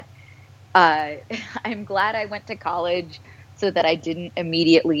that I'm glad I went to college so that I didn't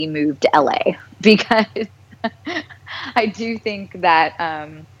immediately move to LA, because I do think that,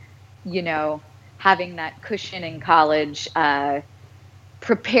 having that cushion in college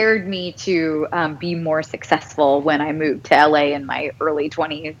prepared me to be more successful when I moved to LA in my early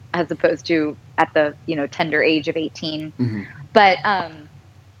 20s, as opposed to at the, tender age of 18. Mm-hmm. But,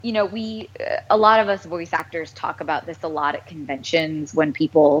 a lot of us voice actors talk about this a lot at conventions when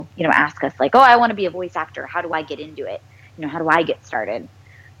people, ask us like, oh, I want to be a voice actor. How do I get into it? How do I get started?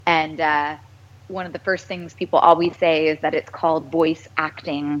 And one of the first things people always say is that it's called voice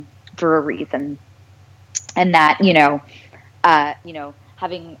acting for a reason. And that,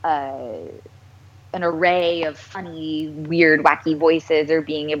 having an array of funny, weird, wacky voices or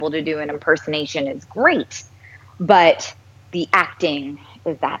being able to do an impersonation is great. But the acting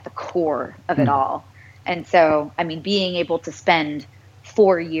is at the core of it all. And so, being able to spend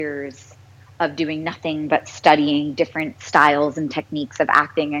 4 years of doing nothing but studying different styles and techniques of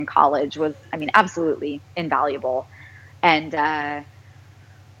acting in college was, absolutely invaluable. And,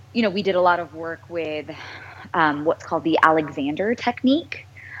 we did a lot of work with what's called the Alexander technique,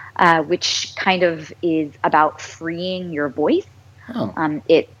 which kind of is about freeing your voice. Oh.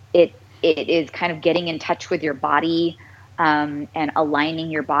 It is kind of getting in touch with your body and aligning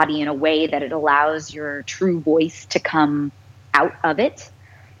your body in a way that it allows your true voice to come out of it.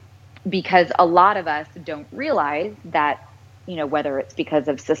 Because a lot of us don't realize that whether it's because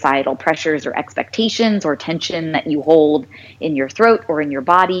of societal pressures or expectations or tension that you hold in your throat or in your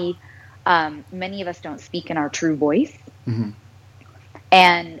body. Many of us don't speak in our true voice. Mm-hmm.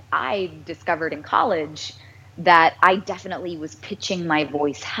 And I discovered in college that I definitely was pitching my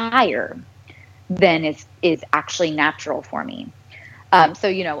voice higher than is actually natural for me. So,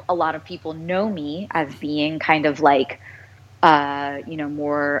 a lot of people know me as being kind of like,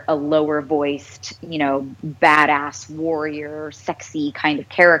 more a lower voiced, badass warrior, sexy kind of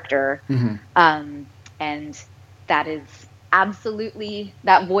character. Mm-hmm. And that is absolutely,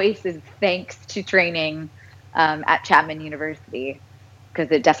 that voice is thanks to training at Chapman University, because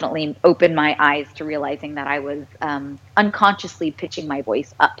it definitely opened my eyes to realizing that I was unconsciously pitching my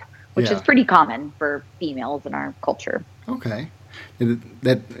voice up, which is pretty common for females in our culture. Okay.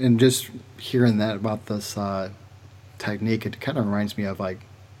 And just hearing that about this technique, it kind of reminds me of like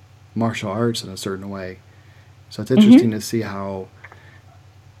martial arts in a certain way. So it's interesting to see how,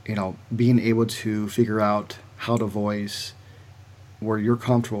 being able to figure out how to voice where you're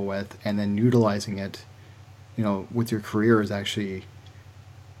comfortable with and then utilizing it, with your career is actually,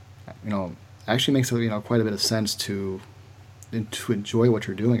 makes quite a bit of sense to enjoy what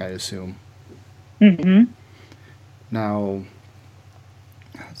you're doing, I assume. Mm-hmm. Now,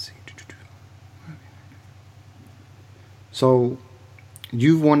 let's see. So,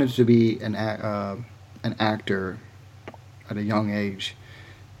 you've wanted to be an actor at a young age.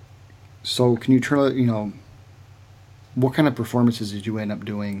 So, can you turn, what kind of performances did you end up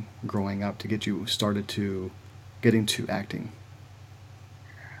doing growing up to get you started to get into acting?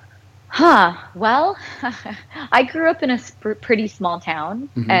 Well, I grew up in a pretty small town,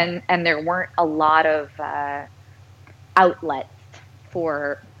 and there weren't a lot of outlets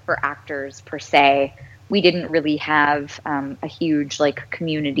for actors per se. We didn't really have a huge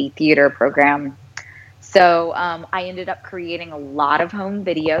community theater program. So I ended up creating a lot of home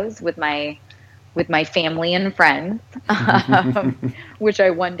videos with my family and friends, which I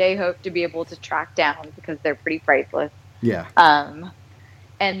one day hope to be able to track down because they're pretty priceless. Yeah.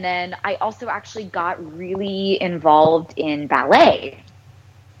 And then I also actually got really involved in ballet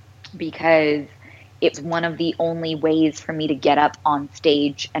because it's one of the only ways for me to get up on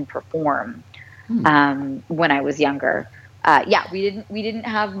stage and perform when I was younger. We didn't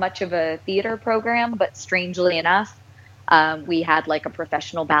have much of a theater program, but strangely enough, we had a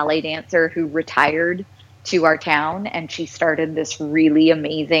professional ballet dancer who retired to our town, and she started this really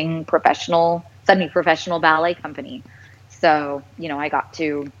amazing semi-professional ballet company. So, I got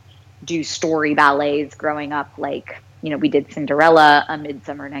to do story ballets growing up. We did Cinderella, A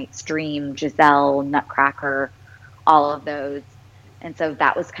Midsummer Night's Dream, Giselle, Nutcracker, all of those. And so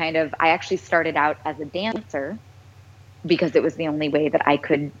that was I actually started out as a dancer because it was the only way that I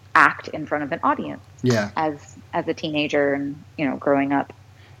could act in front of an audience. Yeah. As a teenager and, growing up.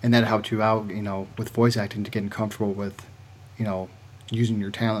 And that helped you out, with voice acting to get comfortable with, using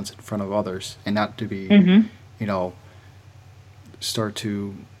your talents in front of others and not to be, start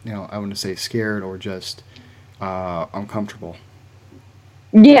to, I wouldn't say scared or just uncomfortable.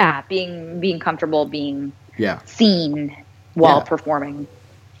 Yeah, being comfortable, being seen while performing.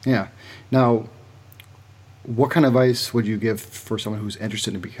 Yeah. Now, what kind of advice would you give for someone who's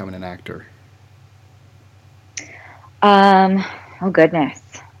interested in becoming an actor? Oh goodness.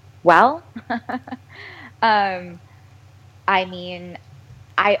 Well, I mean,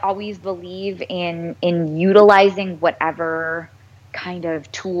 I always believe in utilizing whatever kind of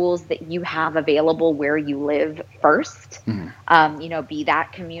tools that you have available where you live first. Be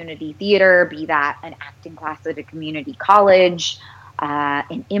that community theater, be that an acting class at a community college,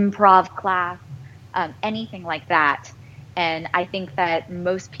 an improv class, anything like that. And I think that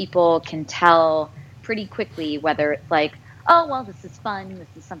most people can tell pretty quickly whether it's oh, well, this is fun, this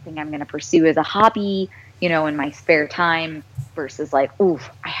is something I'm going to pursue as a hobby, in my spare time, versus oof,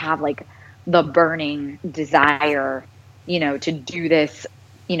 I have the burning desire, to do this,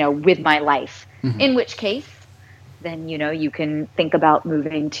 with my life. In which case, then, you can think about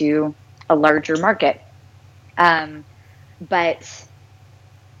moving to a larger market. But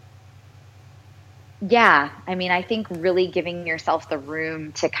yeah, I think really giving yourself the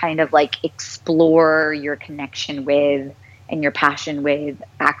room to kind of explore your connection with and your passion with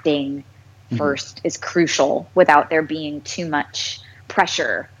acting first is crucial without there being too much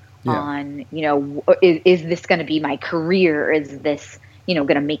pressure on, is this going to be my career? Is this, going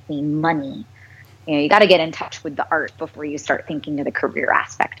to make me money? You got to get in touch with the art before you start thinking of the career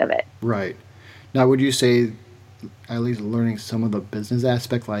aspect of it. Right. Now, would you say at least learning some of the business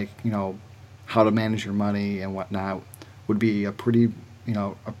aspect, how to manage your money and whatnot, would be a pretty,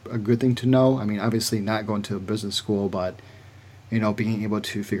 a good thing to know? Obviously not going to a business school, but being able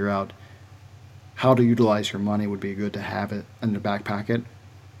to figure out how to utilize your money would be good to have it in the back pocket?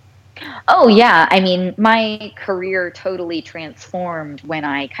 Oh yeah, I mean, my career totally transformed when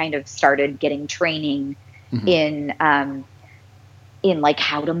I kind of started getting training Mm-hmm. in like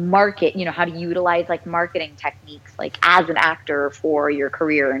how to market, how to utilize like marketing techniques, like as an actor for your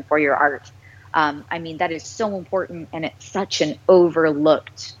career and for your art. I mean, that is so important, and it's such an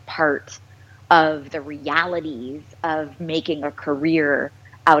overlooked part of the realities of making a career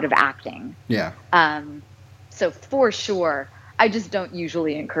out of acting. Yeah. So for sure, I just don't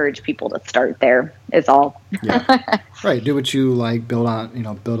usually encourage people to start there, is all. Yeah. Right. Do what you like,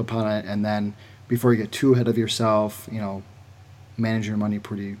 build upon it, and then before you get too ahead of yourself, manage your money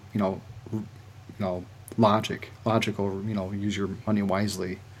pretty, logical, use your money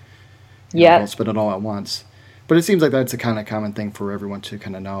wisely. Don't spend it all at once. But it seems like that's a kind of common thing for everyone to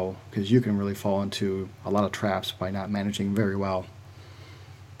kind of know, because you can really fall into a lot of traps by not managing very well.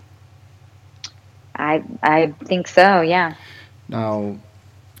 I think so, yeah. Now,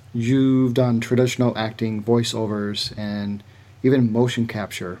 you've done traditional acting, voiceovers, and even motion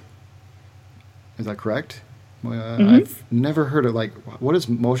capture. Is that correct? Mm-hmm. I've never heard of, what is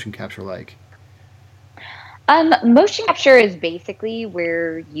motion capture like? Motion capture is basically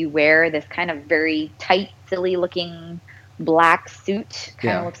where you wear this kind of very tight, silly looking black suit,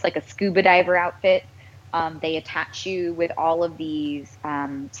 kind of looks like a scuba diver outfit. They attach you with all of these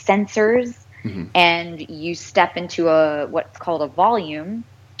sensors, mm-hmm. and you step into what's called a volume,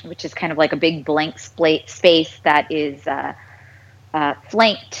 which is kind of like a big blank space that is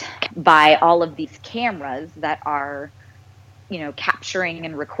flanked by all of these cameras that are, capturing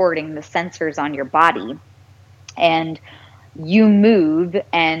and recording the sensors on your body. And you move,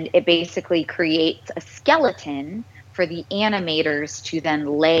 and it basically creates a skeleton for the animators to then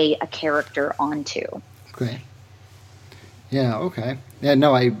lay a character onto. Okay. Yeah, okay. Yeah,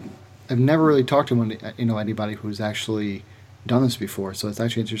 no, I've never really talked to anybody who's actually done this before, so it's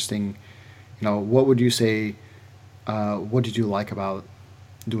actually interesting. What would you say, what did you like about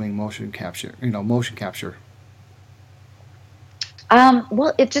doing motion capture?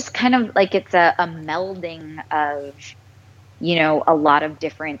 Well, it's just kind of like it's a melding of, a lot of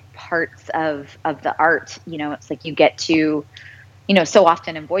different parts of the art. It's like you get to, so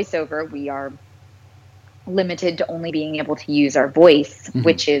often in voiceover, we are limited to only being able to use our voice, mm-hmm.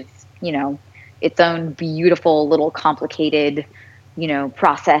 which is, its own beautiful little complicated,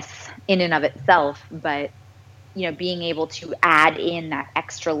 process in and of itself. But, being able to add in that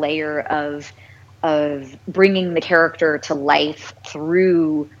extra layer of bringing the character to life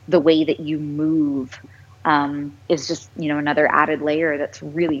through the way that you move is just, another added layer that's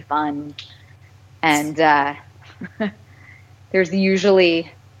really fun. And there's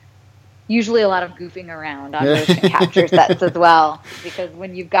usually a lot of goofing around on motion capture sets as well, because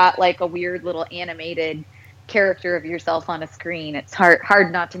when you've got like a weird little animated character of yourself on a screen, it's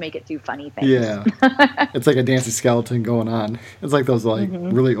hard not to make it do funny things. Yeah. It's like a dancing skeleton going on. It's like those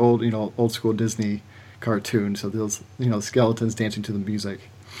mm-hmm. really old, old school Disney cartoons. So those, skeletons dancing to the music.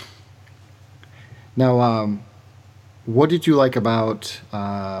 Now, what did you like about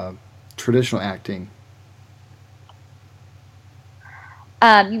traditional acting?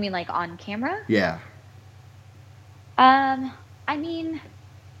 You mean like on camera? Yeah. I mean,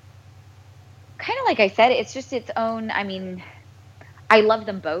 kind of like I said, it's just its own. I mean, I love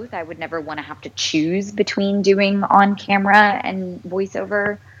them both. I would never want to have to choose between doing on camera and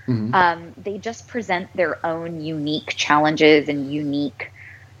voiceover. Mm-hmm. They just present their own unique challenges and unique,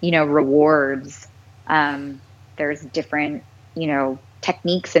 rewards. There's different,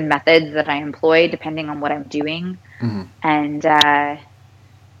 techniques and methods that I employ depending on what I'm doing. Mm-hmm. And,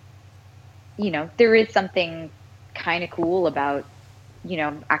 there is something kind of cool about,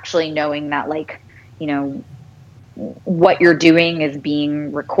 actually knowing that, like, what you're doing is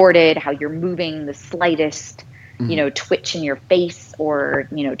being recorded, how you're moving, the slightest, mm-hmm. Twitch in your face or,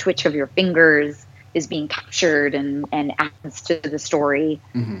 twitch of your fingers is being captured and adds to the story.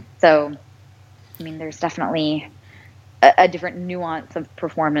 Mm-hmm. So, I mean, there's definitely a different nuance of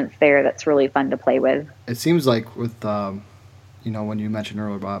performance there that's really fun to play with. It seems like with, when you mentioned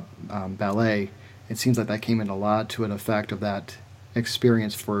earlier about ballet, it seems like that came in a lot to an effect of that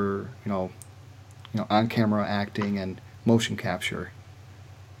experience for, on-camera acting and motion capture.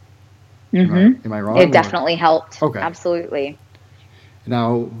 Mm-hmm. Am I wrong? It definitely helped. Okay. Absolutely.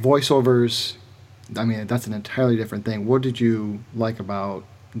 Now, voiceovers, I mean, that's an entirely different thing. What did you like about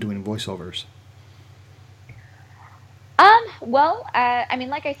doing voiceovers? Well, I mean,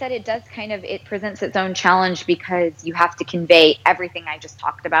 like I said, it presents its own challenge because you have to convey everything I just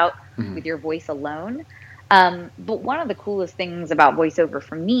talked about mm-hmm. with your voice alone. But one of the coolest things about voiceover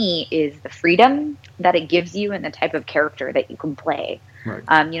for me is the freedom that it gives you and the type of character that you can play.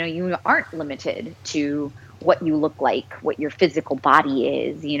 Right. You aren't limited to what you look like, what your physical body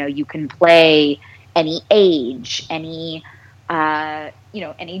is. You can play any age, any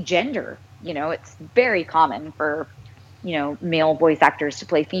gender. It's very common for, male voice actors to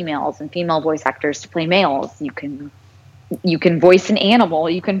play females and female voice actors to play males. You can voice an animal,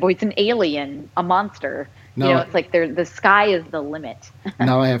 you can voice an alien, a monster. It's like the sky is the limit.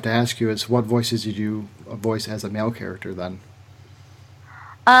 Now I have to ask you is what voices did you voice as a male character then?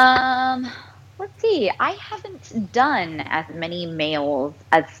 Let's see. I haven't done as many males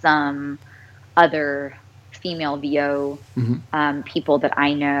as some other female VO people that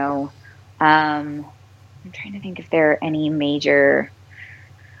I know. I'm trying to think if there are any major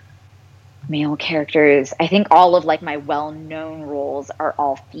male characters. I think all of like my well-known roles are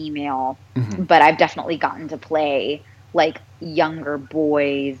all female, but I've definitely gotten to play like younger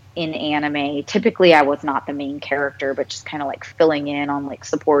boys in anime. Typically I was not the main character, but just kind of like filling in on like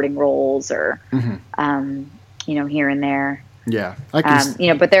supporting roles or here and there. Yeah.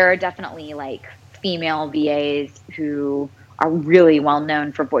 But there are definitely like female VAs who are really well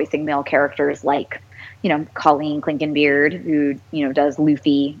known for voicing male characters, like Colleen Clinkenbeard, who does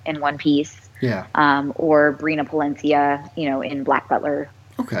Luffy in One Piece. Yeah. Or Brina Palencia, in Black Butler.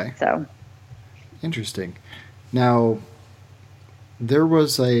 Okay. So interesting. Now, there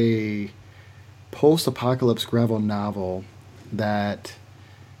was a post-apocalypse graphic novel that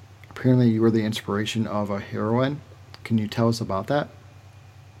apparently you were the inspiration of a heroine. Can you tell us about that?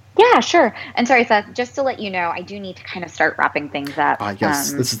 Yeah, sure. And sorry, Seth, just to let you know, I do need to kind of start wrapping things up.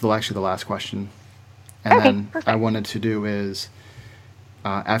 Yes, this is actually the last question. And then perfect. I wanted to do is,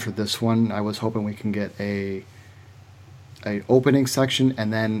 after this one, I was hoping we can get a opening section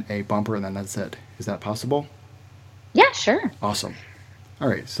and then a bumper, and then that's it. Is that possible? Yeah, sure. Awesome. All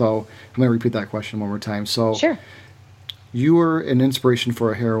right, so I'm going to repeat that question one more time. So, sure. You were an inspiration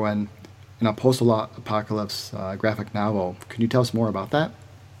for a heroine in a post-apocalypse graphic novel. Can you tell us more about that?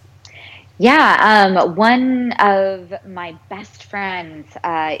 Yeah, one of my best friends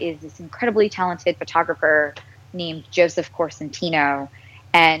is this incredibly talented photographer named Joseph Corsentino,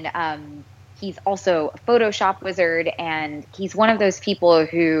 and he's also a Photoshop wizard, and he's one of those people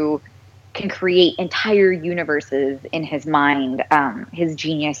who can create entire universes in his mind. His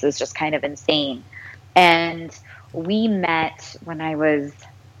genius is just kind of insane. And we met when I was,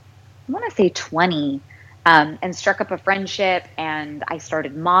 I want to say 20, and struck up a friendship, and I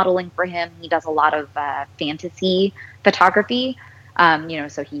started modeling for him. He does a lot of fantasy photography.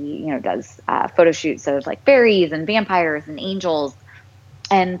 So he, does photo shoots of like fairies and vampires and angels.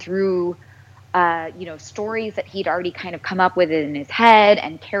 And through stories that he'd already kind of come up with in his head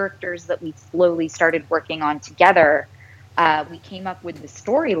and characters that we slowly started working on together, we came up with the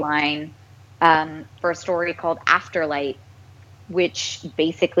storyline for a story called Afterlight, which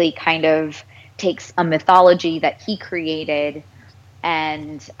basically kind of takes a mythology that he created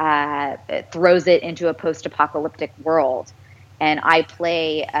and throws it into a post-apocalyptic world. And I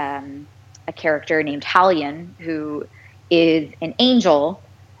play a character named Hallian, who is an angel,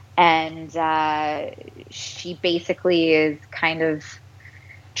 and she basically is kind of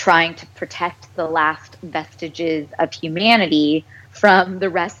trying to protect the last vestiges of humanity from the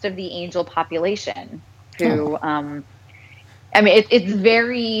rest of the angel population, who, it's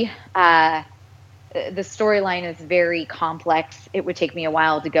very, the storyline is very complex. It would take me a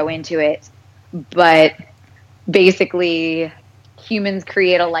while to go into it, but basically humans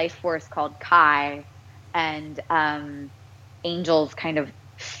create a life force called Kai, and angels kind of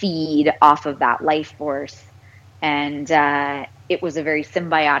feed off of that life force. And it was a very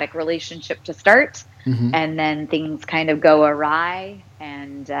symbiotic relationship to start. And then things kind of go awry,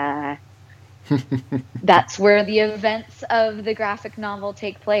 and that's where the events of the graphic novel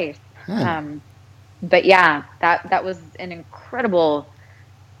take place. But yeah, that was an incredible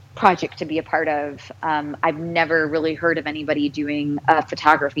project to be a part of. I've never really heard of anybody doing a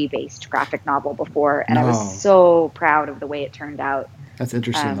photography-based graphic novel before, and I was so proud of the way it turned out. That's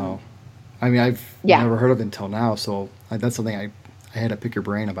interesting, though. I mean, I've never heard of it until now, so that's something I had to pick your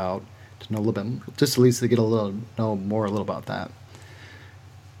brain about to know a little bit, just at least to get know more a little about that.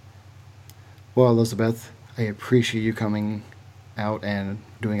 Well, Elizabeth, I appreciate you coming out and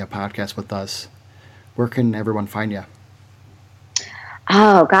doing a podcast with us. Where can everyone find you?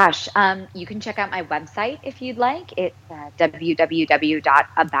 Oh, gosh. You can check out my website if you'd like. It's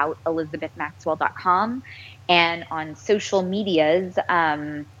www.aboutelizabethmaxwell.com. And on social medias,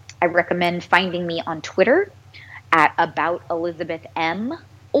 I recommend finding me on Twitter at AboutElizabethM.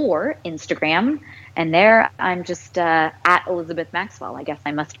 or Instagram. And there I'm just at Elizabeth Maxwell. I guess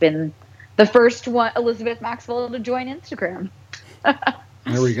I must have been the first one, Elizabeth Maxwell, to join Instagram.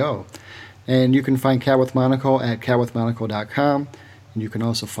 There we go. And you can find Cat with Monaco at catwithmonaco.com. And you can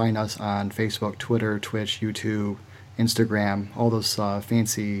also find us on Facebook, Twitter, Twitch, YouTube, Instagram, all those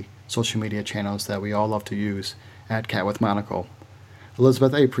fancy social media channels that we all love to use at Cat with Monaco.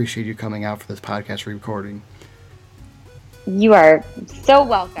 Elizabeth, I appreciate you coming out for this podcast recording. You are so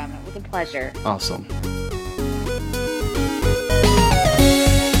welcome. It was a pleasure. Awesome.